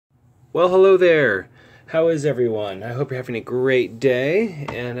Well, hello there. How is everyone? I hope you're having a great day.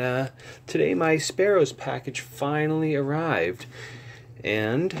 And today my Sparrows package finally arrived.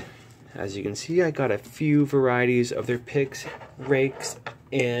 And as you can see, I got a few varieties of their picks, rakes,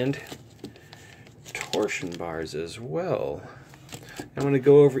 and torsion bars as well. I'm going to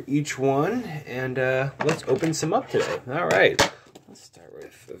go over each one and let's open some up today. All right, let's start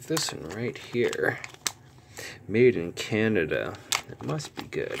with this one right here. Made in Canada. It must be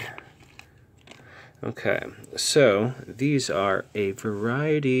good. Okay, so these are a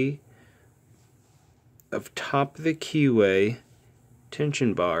variety of top of the keyway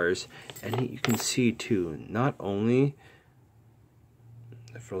tension bars, and you can see too, not only,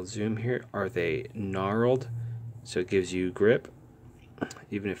 if I'll zoom here, are they gnarled, so it gives you grip,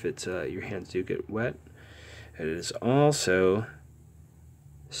 even if it's your hands do get wet. It is also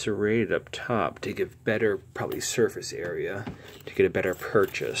serrated up top to give better, probably surface area, to get a better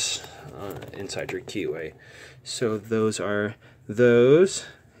purchase inside your keyway. So those are those.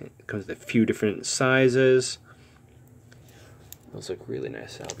 It comes in a few different sizes. Those look really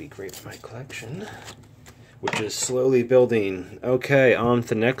nice. That'll be great for my collection, which is slowly building. Okay, on to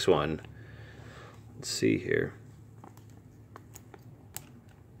the next one. Let's see here.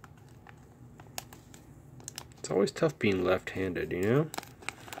 It's always tough being left-handed, you know?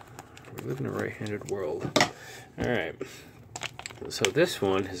 We live in a right-handed world. Alright, so this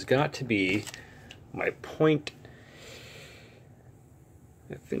one has got to be my point,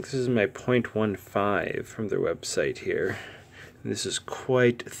 I think this is my 0.15 from their website here. And this is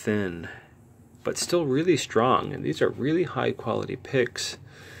quite thin, but still really strong, and these are really high quality picks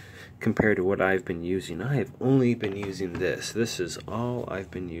compared to what I've been using. I have only been using this. This is all I've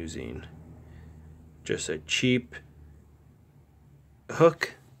been using. Just a cheap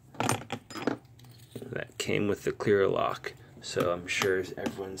hook that came with the clear lock. So I'm sure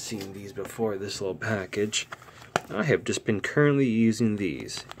everyone's seen these before, this little package. I have just been currently using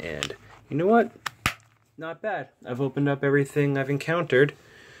these, and you know what? Not bad. I've opened up everything I've encountered,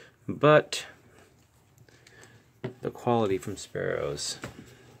 but the quality from Sparrows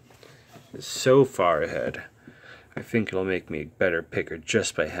is so far ahead. I think it'll make me a better picker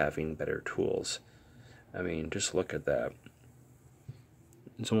just by having better tools. I mean, just look at that.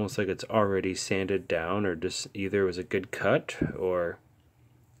 It's almost like it's already sanded down, or just either it was a good cut, or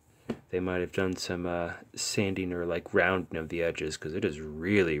they might have done some sanding or like rounding of the edges, because it is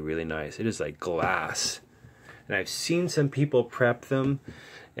really, really nice. It is like glass. And I've seen some people prep them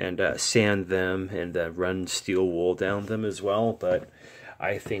and sand them and run steel wool down them as well, but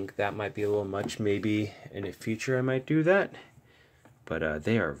I think that might be a little much. Maybe in the future I might do that. But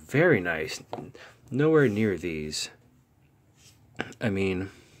they are very nice. Nowhere near these. I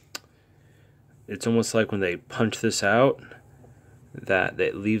mean, it's almost like when they punch this out,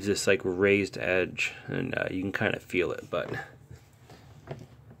 that leaves this like raised edge, and you can kind of feel it. But I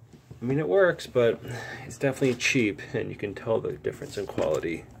mean, it works, but it's definitely cheap, and you can tell the difference in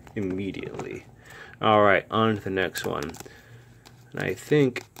quality immediately. All right, on to the next one. And I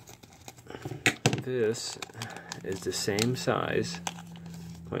think this is the same size,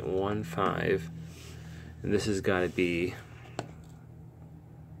 0.15, and this has got to be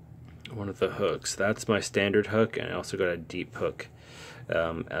one of the hooks. That's my standard hook, and I also got a deep hook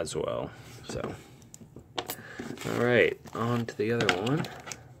as well. So, all right, on to the other one.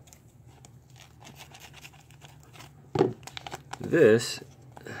 This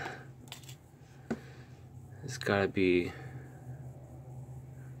has got to be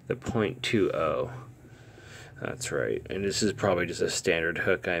the 0.20. That's right, and this is probably just a standard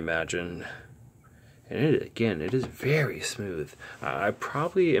hook, I imagine. And it is very smooth. I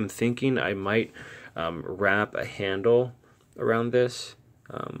probably am thinking I might wrap a handle around this.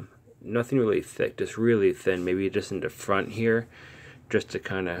 Nothing really thick, just really thin, maybe just in the front here, just to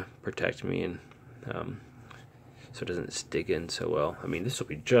kind of protect me and so it doesn't stick in so well. I mean, this will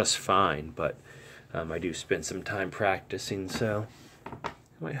be just fine, but I do spend some time practicing, so it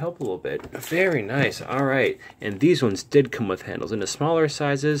might help a little bit. Very nice. All right, and these ones did come with handles. In the smaller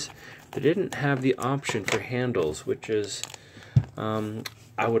sizes, they didn't have the option for handles, which is, I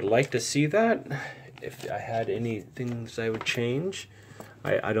would like to see that. If I had any things I would change,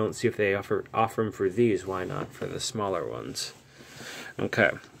 I don't see if they offer them for these. Why not for the smaller ones?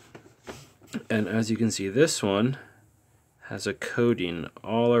 Okay. And as you can see, this one has a coating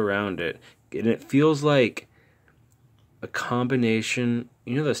all around it, and it feels like a combination.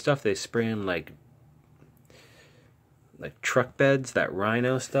 You know the stuff they spray in like truck beds, that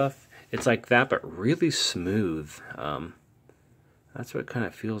Rhino stuff? It's like that, but really smooth. That's what it kind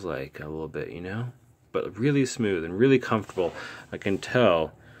of feels like a little bit, you know? But really smooth and really comfortable. I can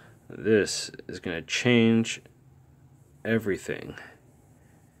tell This is going to change everything.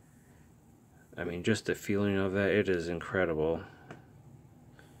 I mean, just the feeling of that, it is incredible.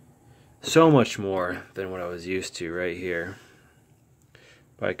 So much more than what I was used to right here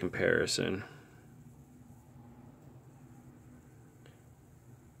by comparison.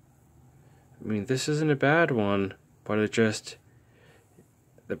 I mean, this isn't a bad one, but it just,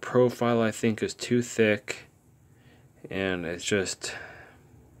 the profile I think is too thick, and it's just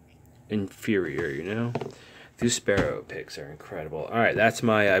inferior, you know? These Sparrow picks are incredible. Alright, that's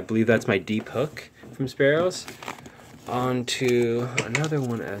my, I believe that's my deep hook from Sparrows. On to another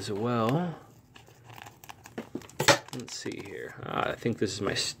one as well. Let's see here. I think this is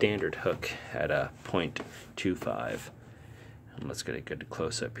my standard hook at a 0.25. And let's get a good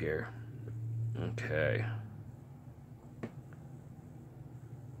close up here. Okay.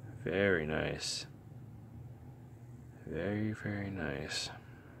 Very nice. Very, very nice.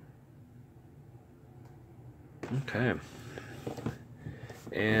 Okay.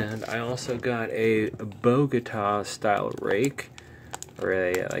 And I also got a Bogota style rake, or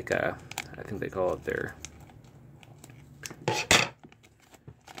a like a, I think they call it their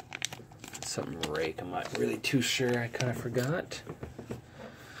something rake. I'm not really too sure. I kind of forgot.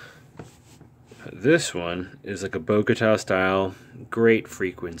 This one is like a Bogota style, great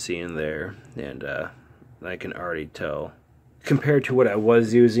frequency in there, and I can already tell compared to what I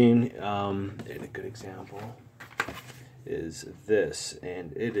was using. And a good example is this,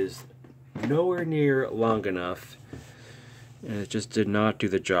 and it is nowhere near long enough, and it just did not do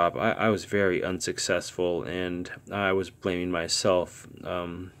the job. I was very unsuccessful, and I was blaming myself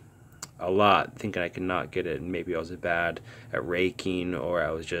a lot, thinking I could not get it, and maybe I was bad at raking, or I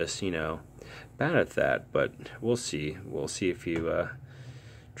was just, you know, bad at that. But we'll see. We'll see if you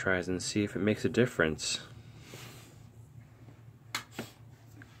tries and see if it makes a difference.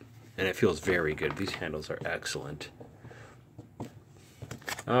 And it feels very good. These handles are excellent.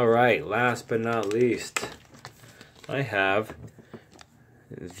 Alright, last but not least, I have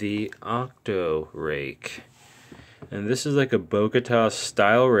the Octo Rake. And this is like a Bogota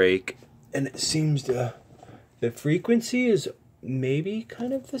style rake, and it seems the frequency is maybe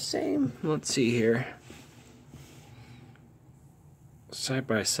kind of the same. Let's see here. Side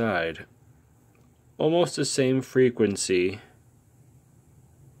by side. Almost the same frequency.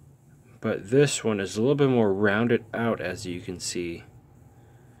 But this one is a little bit more rounded out, as you can see.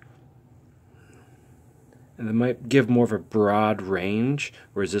 And it might give more of a broad range,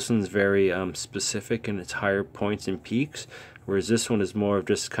 whereas this one's very specific in its higher points and peaks, whereas this one is more of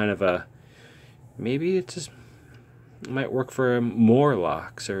just kind of a, maybe it just might work for more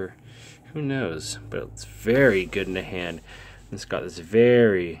locks, or who knows. But it's very good in the hand. It's got this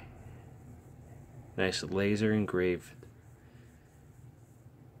very nice laser engraved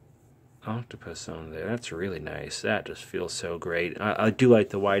octopus on there. That's really nice. That just feels so great. I do like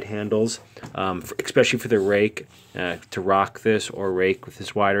the wide handles, especially for the rake. To rock this or rake with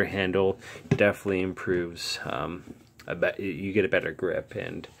this wider handle definitely improves. I bet you get a better grip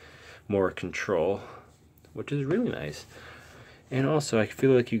and more control, which is really nice. And also, I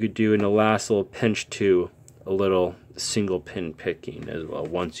feel like you could do in the last little pinch too, a little single pin picking as well.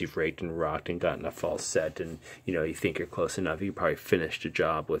 Once you've raked and rocked and gotten a false set, and you know you think you're close enough, you probably finished the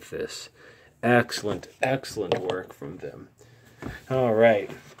job with this. Excellent, excellent work from them. All right,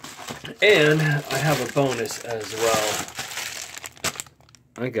 and I have a bonus as well.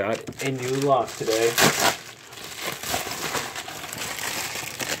 I got a new lock today.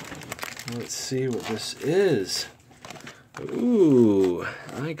 Let's see what this is. Ooh,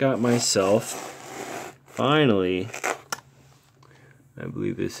 I got myself, finally, I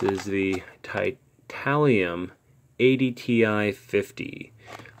believe this is the Titanium ADTI 50.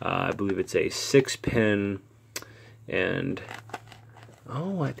 I believe it's a 6-pin, and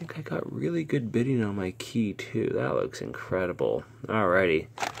oh, I think I got really good bidding on my key too. That looks incredible. Alrighty.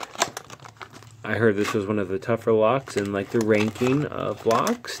 I heard this was one of the tougher locks in like the ranking of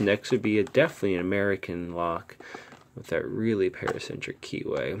locks. Next would be definitely an American lock with that really paracentric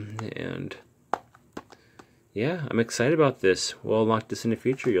keyway. And yeah, I'm excited about this. We'll unlock this in the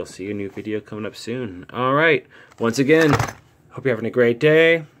future. You'll see a new video coming up soon. Alright, once again, hope you're having a great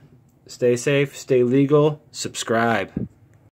day. Stay safe, stay legal, subscribe.